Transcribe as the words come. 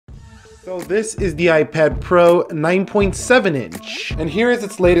So this is the iPad Pro 9.7 inch, and here is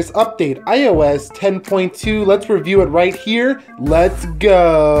its latest update, iOS 10.2. Let's review it right here. Let's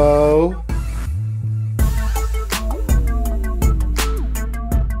go.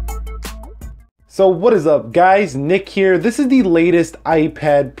 So what is up guys, Nick here. This is the latest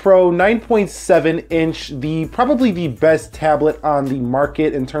iPad Pro 9.7 inch, probably the best tablet on the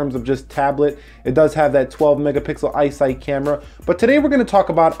market in terms of just tablet. It does have that 12 megapixel iSight camera, but today we're going to talk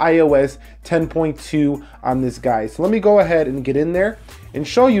about iOS 10.2 on this guy. So let me go ahead and get in there and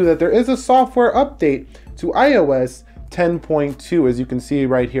show you that there is a software update to iOS 10.2, as you can see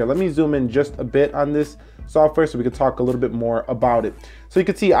right here. Let me zoom in just a bit on this software so we can talk a little bit more about it. So you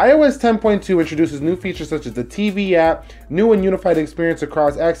can see iOS 10.2 introduces new features such as the TV app, new and unified experience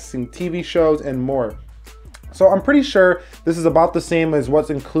across accessing TV shows, and more. So I'm pretty sure this is about the same as what's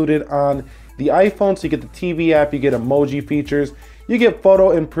included on the iPhone. So you get the TV app, you get emoji features, you get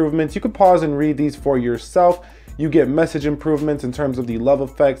photo improvements. You can pause and read these for yourself. You get message improvements in terms of the love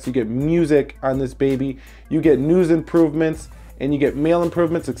effects. You get music on this baby. You get news improvements, and you get mail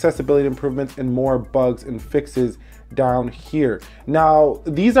improvements, accessibility improvements, and more bugs and fixes down here. Now,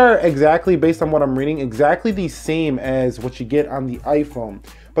 these are exactly, based on what I'm reading, exactly the same as what you get on the iPhone.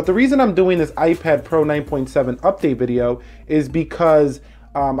 But the reason I'm doing this iPad Pro 9.7 update video is because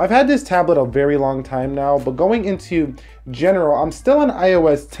I've had this tablet a very long time now, but going into general, I'm still on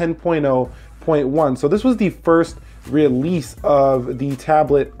iOS 10.0.1. So this was the first release of the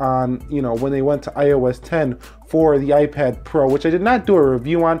tablet on, when they went to iOS 10 for the iPad Pro, which I did not do a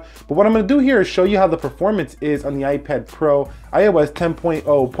review on. But what I'm going to do here is show you how the performance is on the iPad Pro iOS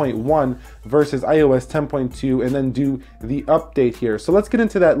 10.0.1 versus iOS 10.2, and then do the update here. So let's get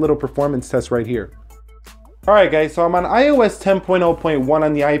into that little performance test right here. Alright guys, so I'm on iOS 10.0.1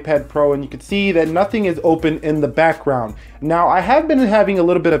 on the iPad Pro, and you can see that nothing is open in the background. Now, I have been having a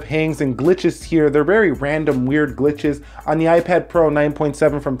little bit of hangs and glitches here. They're very random, weird glitches on the iPad Pro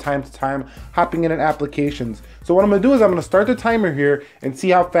 9.7 from time to time, hopping in applications. So what I'm going to do is I'm going to start the timer here and see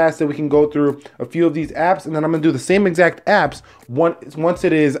how fast that we can go through a few of these apps, and then I'm going to do the same exact apps once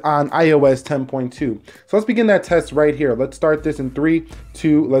it is on iOS 10.2. So let's begin that test right here. Let's start this in 3,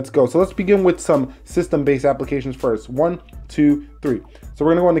 2, let's go. So let's begin with some system-based applications first. 1, 2, 3. So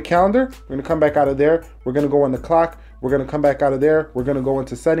we're going to go in the calendar. We're going to come back out of there. We're going to go on the clock. We're going to come back out of there. We're going to go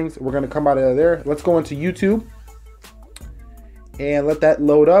into settings. We're going to come out of there. Let's go into YouTube and let that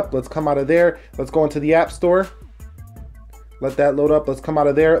load up. Let's come out of there. Let's go into the App Store. Let that load up. Let's come out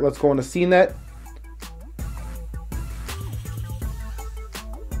of there. Let's go into CNET.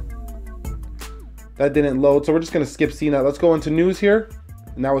 That didn't load, so we're just going to skip CNET. Let's go into news here.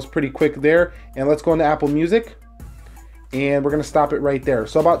 And that was pretty quick there. And let's go into Apple Music. And we're going to stop it right there.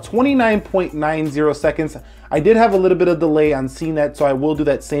 So about 29.90 seconds. I did have a little bit of delay on CNET, so I will do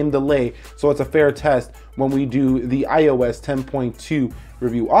that same delay, so it's a fair test when we do the iOS 10.2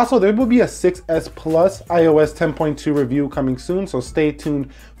 review. Also, there will be a 6S Plus iOS 10.2 review coming soon, so stay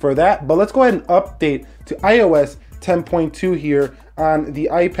tuned for that. But let's go ahead and update to iOS 10.2 here on the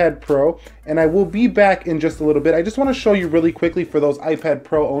iPad Pro, and I will be back in just a little bit. I just want to show you really quickly for those iPad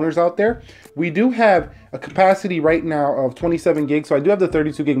Pro owners out there, we do have a capacity right now of 27 gigs, so I do have the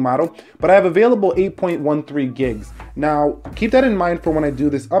 32 gig model, but I have available 8.13 gigs. Now, keep that in mind for when I do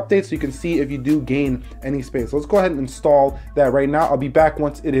this update so you can see if you do gain any space. So let's go ahead and install that right now. I'll be back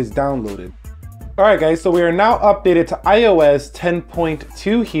once it is downloaded. Alright guys, so we are now updated to iOS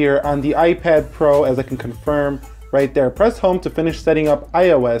 10.2 here on the iPad Pro, as I can confirm right there. Press home to finish setting up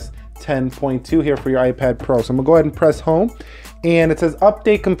iOS 10.2 here for your iPad Pro. So I'm gonna go ahead and press home, and it says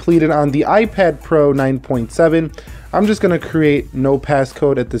update completed on the iPad Pro 9.7. I'm just gonna create no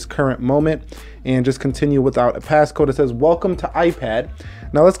passcode at this current moment and just continue without a passcode. It says welcome to iPad.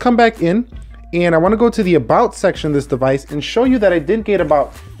 Now let's come back in, and I wanna go to the about section of this device and show you that I did get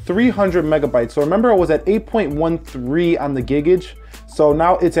about 300 megabytes. So remember, I was at 8.13 on the gigage. So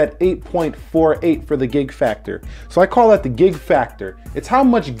now it's at 8.48 for the gig factor. So I call that the gig factor. It's how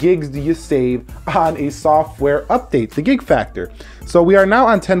much gigs do you save on a software update, the gig factor. So we are now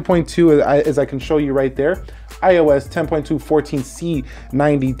on 10.2, as I can show you right there. iOS 10.2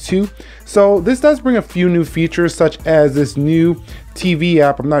 14C92. So this does bring a few new features, such as this new TV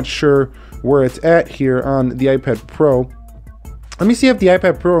app. I'm not sure where it's at here on the iPad Pro. Let me see if the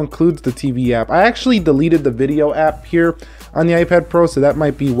iPad Pro includes the TV app. I actually deleted the video app here on the iPad Pro, so that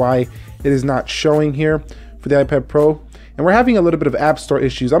might be why it is not showing here for the iPad Pro. And we're having a little bit of App Store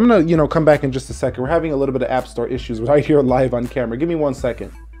issues. I'm gonna, come back in just a second. We're having a little bit of App Store issues right here live on camera. Give me 1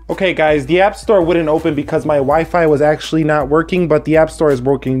 second. Okay guys, the App Store wouldn't open because my Wi-Fi was actually not working, but the App Store is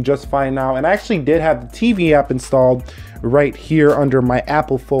working just fine now. And I actually did have the TV app installed right here under my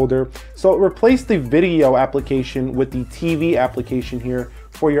Apple folder. So it replaced the video application with the TV application here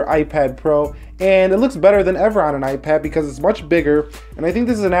for your iPad Pro. And it looks better than ever on an iPad because it's much bigger. And I think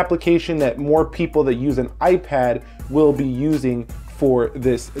this is an application that more people that use an iPad will be using for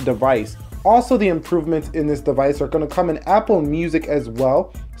this device. Also, the improvements in this device are going to come in Apple Music as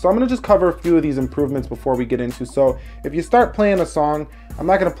well. So I'm going to just cover a few of these improvements before we get into. So if you start playing a song, I'm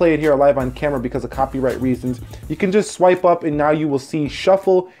not going to play it here live on camera because of copyright reasons. You can just swipe up and now you will see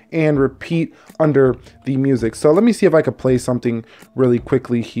shuffle and repeat under the music. So let me see if I could play something really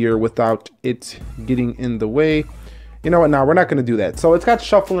quickly here without it getting in the way. You know what, now we're not going to do that. So it's got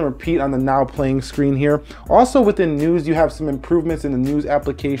shuffle and repeat on the now playing screen here. Also within news, you have some improvements in the news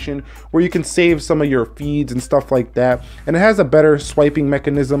application where you can save some of your feeds and stuff like that. And it has a better swiping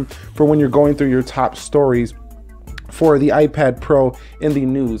mechanism for when you're going through your top stories for the iPad Pro in the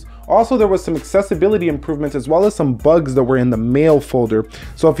news. Also, there was some accessibility improvements as well as some bugs that were in the mail folder.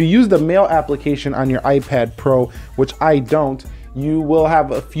 So if you use the mail application on your iPad Pro, which I don't, you will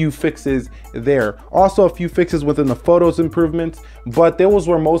have a few fixes there. Also a few fixes within the photos improvements, but those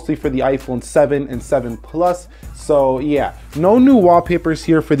were mostly for the iPhone 7 and 7 Plus. So yeah, no new wallpapers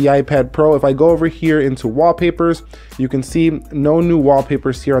here for the iPad Pro. If I go over here into wallpapers, you can see no new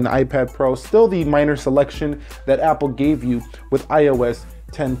wallpapers here on the iPad Pro. Still the minor selection that Apple gave you with iOS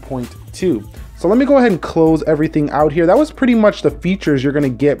 10.2. So let me go ahead and close everything out here. That was pretty much the features you're going to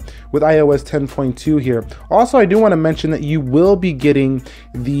get with iOS 10.2 here. Also, I do want to mention that you will be getting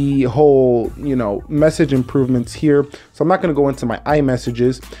the whole, message improvements here. So I'm not going to go into my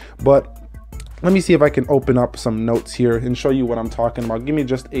iMessages, but let me see if I can open up some notes here and show you what I'm talking about. Give me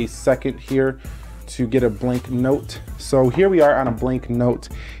just a second here to get a blank note. So here we are on a blank note,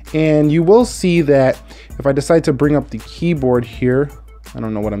 and you will see that if I decide to bring up the keyboard here, I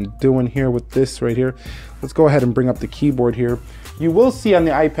don't know what I'm doing here with this right here. Let's go ahead and bring up the keyboard here. You will see on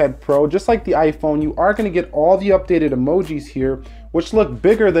the iPad Pro, just like the iPhone, you are going to get all the updated emojis here, which look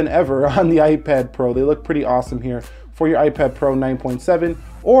bigger than ever on the iPad Pro. They look pretty awesome here for your iPad Pro 9.7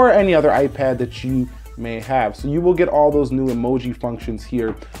 or any other iPad that you may have. So you will get all those new emoji functions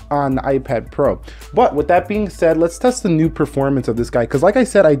here on the iPad Pro. But with that being said, let's test the new performance of this guy, because like I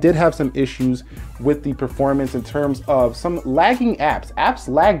said, I did have some issues with the performance in terms of some lagging apps. Apps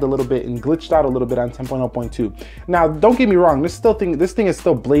lagged a little bit and glitched out a little bit on 10.0.2. Now, don't get me wrong, this thing is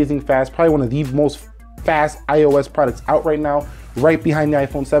still blazing fast, probably one of the most fast iOS products out right now, right behind the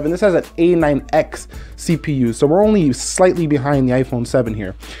iPhone 7. This has an A9X CPU, so we're only slightly behind the iPhone 7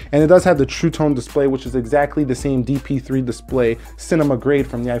 here. And it does have the True Tone display, which is exactly the same DP3 display, cinema grade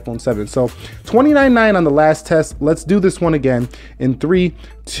from the iPhone 7. So 29.9 on the last test. Let's do this one again in 3,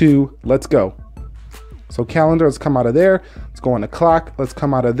 2, let's go. So calendar, let's come out of there. Let's go on the clock. Let's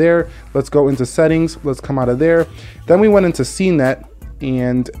come out of there. Let's go into settings. Let's come out of there. Then we went into CNET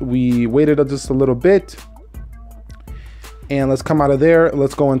and we waited just a little bit. And let's come out of there.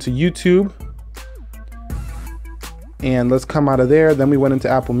 Let's go into YouTube. And let's come out of there. Then we went into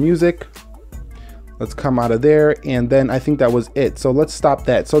Apple Music. Let's come out of there. And then I think that was it. So let's stop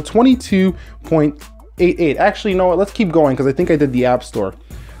that. So 22.88. Actually, you know what? Let's keep going because I think I did the App Store.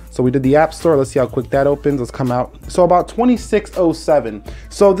 So we did the App Store. Let's see how quick that opens. Let's come out. So about 2607.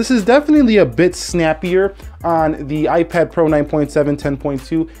 So this is definitely a bit snappier on the iPad Pro 9.7,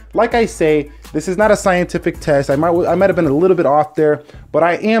 10.2. Like I say, this is not a scientific test. I might have been a little bit off there, but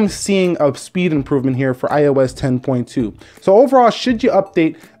I am seeing a speed improvement here for iOS 10.2. So overall, should you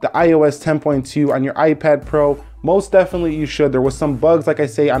update the iOS 10.2 on your iPad Pro? Most definitely you should. There was some bugs, like I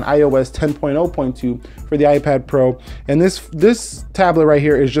say, on iOS 10.0.2 for the iPad Pro. And this tablet right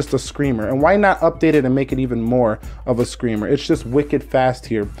here is just a screamer. And why not update it and make it even more of a screamer? It's just wicked fast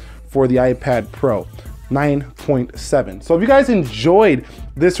here for the iPad Pro 9.7. So if you guys enjoyed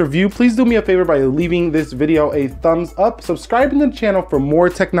this review, please do me a favor by leaving this video a thumbs up, subscribing to the channel for more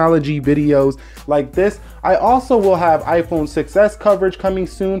technology videos like this. I also will have iPhone 6s coverage coming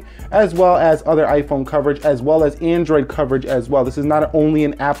soon, as well as other iPhone coverage, as well as Android coverage as well. This is not only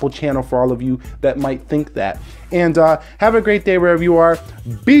an Apple channel for all of you that might think that. And have a great day wherever you are.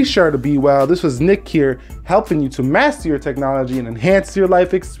 Be sure to be well. This was Nick here, helping you to master your technology and enhance your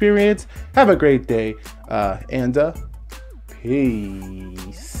life experience. Have a great day, and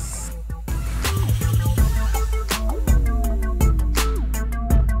peace.